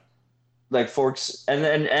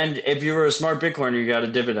 and if you were a smart Bitcoiner, you got a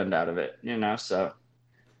dividend out of it, you know. So,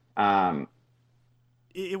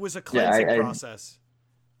 it was a cleansing process.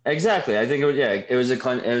 Exactly, I think it was a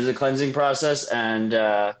cleansing process, and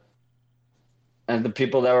the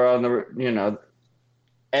people that were on the, you know,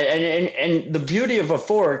 and the beauty of a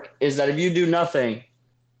fork is that if you do nothing,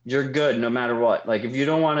 you're good no matter what. Like if you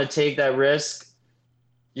don't want to take that risk,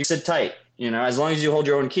 you sit tight. You know, as long as you hold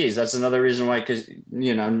your own keys. That's another reason why, because,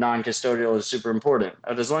 you know, non-custodial is super important.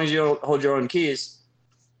 But as long as you hold your own keys,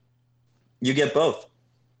 you get both.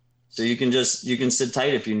 So you can sit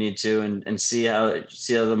tight if you need to, and see how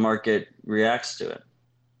the market reacts to it.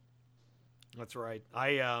 That's right.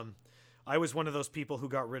 I was one of those people who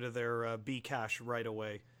got rid of their Bcash right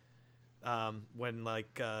away. When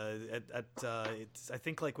like I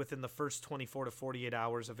think like within the first 24 to 48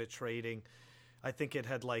 hours of it trading, I think it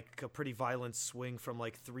had like a pretty violent swing from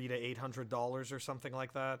like $300 to $800 or something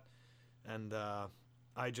like that, and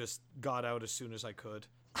I just got out as soon as I could.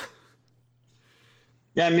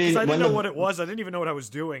 Yeah, I mean, Because I didn't when know the what it was. I didn't even know what I was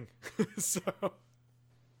doing. So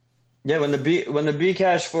yeah when the B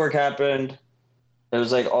Cash fork happened, it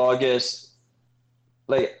was like August.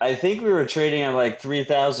 Like I think we were trading at like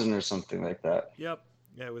 3,000 or something like that. yep.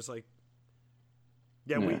 Yeah, it was like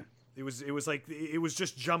yeah, Yeah. it was like it was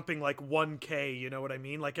just jumping like 1K, you know what I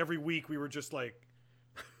mean? Like every week we were just like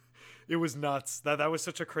it was nuts. That was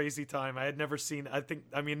such a crazy time. I had never seen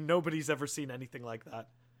I mean nobody's ever seen anything like that.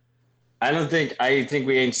 I think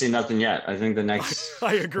we ain't seen nothing yet. I think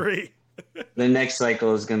I agree. the next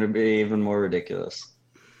cycle is going to be even more ridiculous.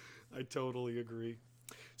 I totally agree.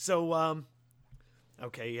 So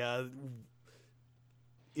okay,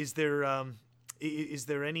 is there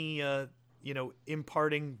any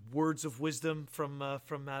imparting words of wisdom from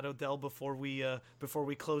Matt Odell before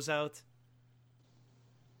we close out?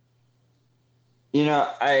 You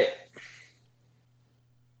know,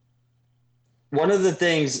 one of the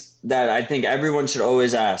things that I think everyone should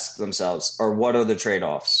always ask themselves are what are the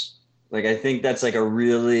trade-offs? Like I think that's like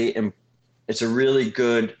it's a really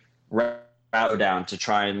good route down to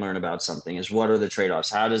try and learn about something is what are the trade-offs?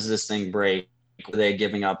 How does this thing break? What are they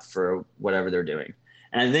giving up for whatever they're doing?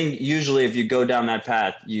 And I think usually if you go down that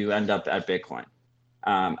path, you end up at Bitcoin.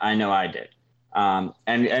 I know I did.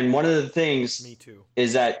 And one of the things Me too.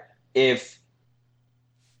 is that if,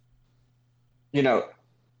 you know,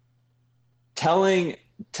 telling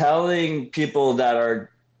people that are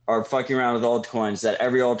fucking around with altcoins that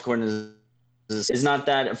every altcoin is not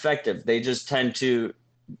that effective. They just tend to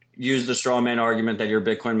use the straw man argument that you're a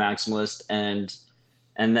Bitcoin maximalist and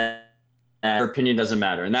that your opinion doesn't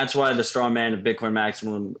matter. And that's why the straw man of Bitcoin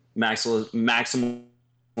maximal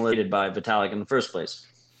by Vitalik in the first place.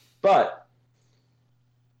 But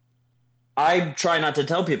I try not to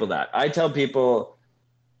tell people that. I tell people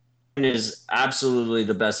it is absolutely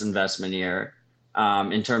the best investment here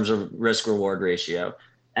in terms of risk reward ratio.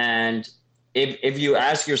 And if you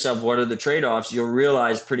ask yourself what are the trade-offs, you'll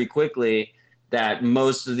realize pretty quickly that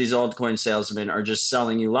most of these altcoin salesmen are just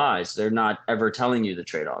selling you lies. They're not ever telling you the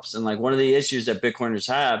trade-offs. And like one of the issues that Bitcoiners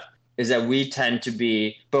have is that we tend to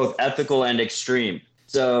be both ethical and extreme.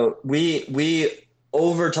 So we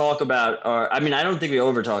over talk about I don't think we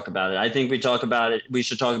over talk about it. I think we talk about it. We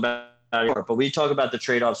should talk about it more, but we talk about the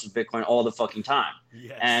trade-offs of Bitcoin all the fucking time.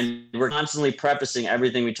 Yes. And we're constantly prefacing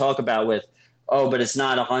everything we talk about with, oh, but it's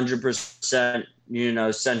not 100%,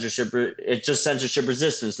 censorship. It's just censorship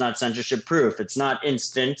resistant. It's not censorship proof. It's not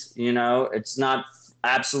instant, it's not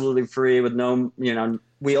absolutely free with no,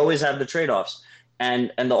 we always have the trade-offs.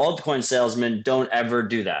 And the altcoin salesmen don't ever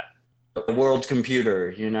do that. The world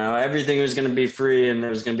computer, everything was going to be free and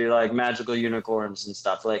there's going to be like magical unicorns and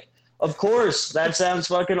stuff. Like, of course, that sounds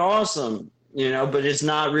fucking awesome, but it's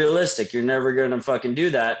not realistic. You're never going to fucking do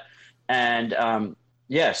that. And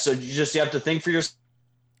so you have to think for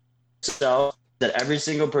yourself that every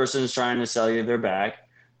single person is trying to sell you their bag,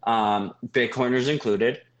 Bitcoiners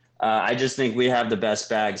included. I just think we have the best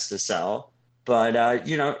bags to sell, but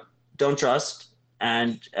don't trust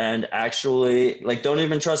and actually like don't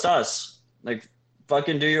even trust us. Like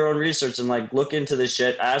fucking do your own research and like look into this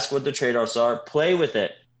shit. Ask what the trade-offs are. Play with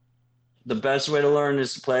it. The best way to learn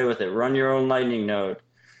is to play with it. Run your own Lightning node.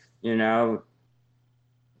 Run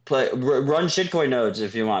shitcoin nodes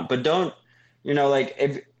if you want, but don't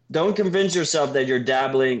convince yourself that you're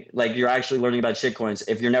dabbling, like you're actually learning about shitcoins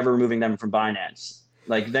if you're never removing them from Binance.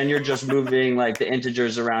 Like then you're just moving like the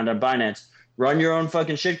integers around on Binance. Run your own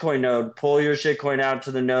fucking shitcoin node, pull your shitcoin out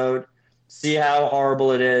to the node, see how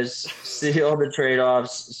horrible it is, see all the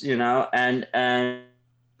trade-offs, and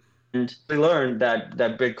we learned that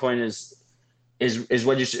Bitcoin is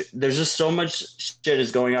what you should. There's just so much shit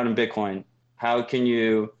is going on in Bitcoin. How can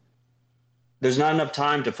you? There's not enough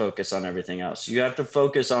time to focus on everything else. You have to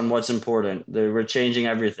focus on what's important. We're changing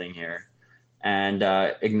everything here, and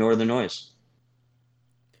ignore the noise.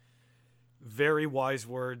 Very wise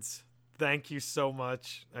words. Thank you so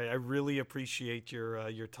much. I really appreciate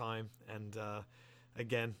your time. And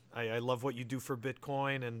again, I love what you do for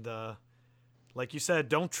Bitcoin. And like you said,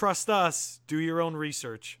 don't trust us. Do your own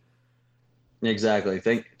research. Exactly.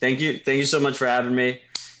 Thank you so much for having me.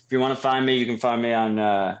 If you want to find me, you can find me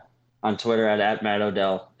on Twitter at Matt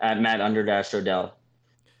Odell, at Matt_Odell.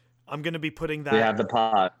 I'm going to be putting that. We have the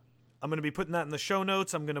pod. I'm going to be putting that in the show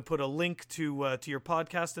notes. I'm going to put a link to your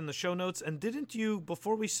podcast in the show notes. And didn't you,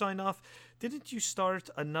 before we sign off, didn't you start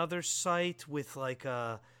another site with like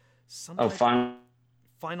final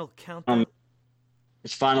countdown?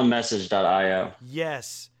 It's finalmessage.io.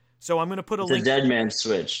 Yes. So I'm going to put a link. It's a dead man's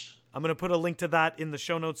switch. I'm going to put a link to that in the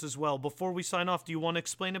show notes as well. Before we sign off, do you want to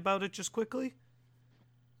explain about it just quickly?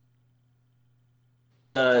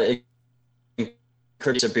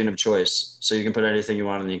 recipient of choice. So you can put anything you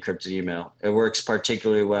want in the encrypted email. It works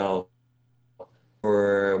particularly well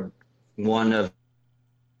for one of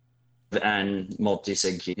and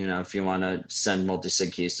multi-sig key. You know, if you want to send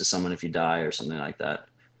multi-sig keys to someone if you die or something like that.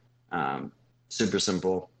 Super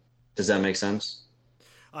simple. Does that make sense?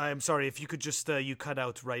 I'm sorry, if you could just, you cut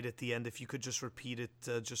out right at the end. If you could just repeat it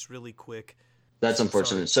just really quick. That's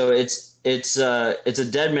unfortunate. Sorry. So it's a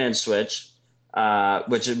dead man switch,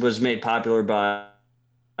 which was made popular by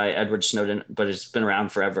Edward Snowden, but it's been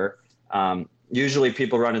around forever. Usually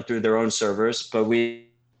people run it through their own servers, but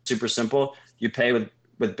super simple. You pay with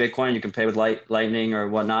Bitcoin, you can pay with Lightning or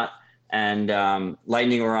whatnot, and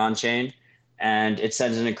Lightning or on-chain, and it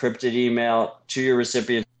sends an encrypted email to your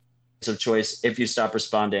recipient of choice if you stop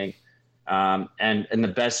responding. And the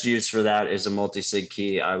best use for that is a multi-sig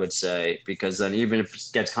key, I would say, because then even if it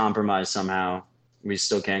gets compromised somehow, we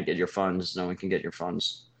still can't get your funds. No one can get your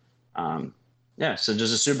funds. Yeah, so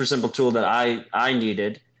just a super simple tool that I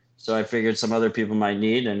needed. So I figured some other people might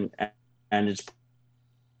need, and it's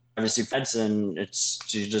privacy fence, and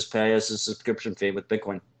you just pay us a subscription fee with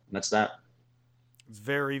Bitcoin. And that's that. It's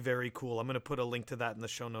very, very cool. I'm going to put a link to that in the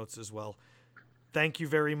show notes as well. Thank you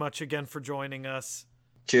very much again for joining us.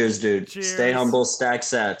 Cheers, dude. Cheers. Stay humble, stack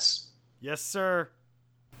sats. Yes, sir.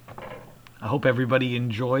 I hope everybody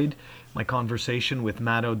enjoyed my conversation with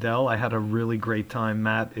Matt Odell. I had a really great time.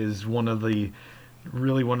 Matt is one of the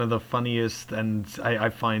funniest, and I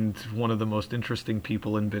find one of the most interesting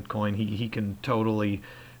people in Bitcoin. He can totally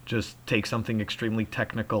just take something extremely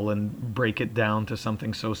technical and break it down to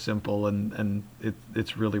something so simple, and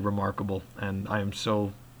it's really remarkable. And I'm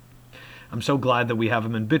so glad that we have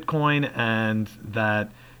him in Bitcoin, and that,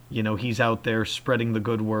 you know, he's out there spreading the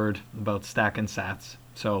good word about stacking sats.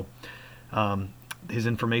 So his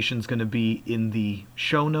information is going to be in the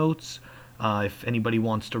show notes. If anybody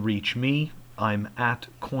wants to reach me, I'm at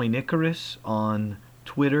CoinIcarus on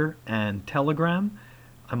Twitter and Telegram.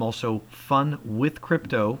 I'm also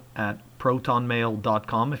funwithcrypto at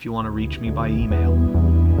protonmail.com if you want to reach me by email.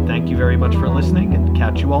 Thank you very much for listening, and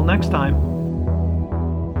catch you all next time.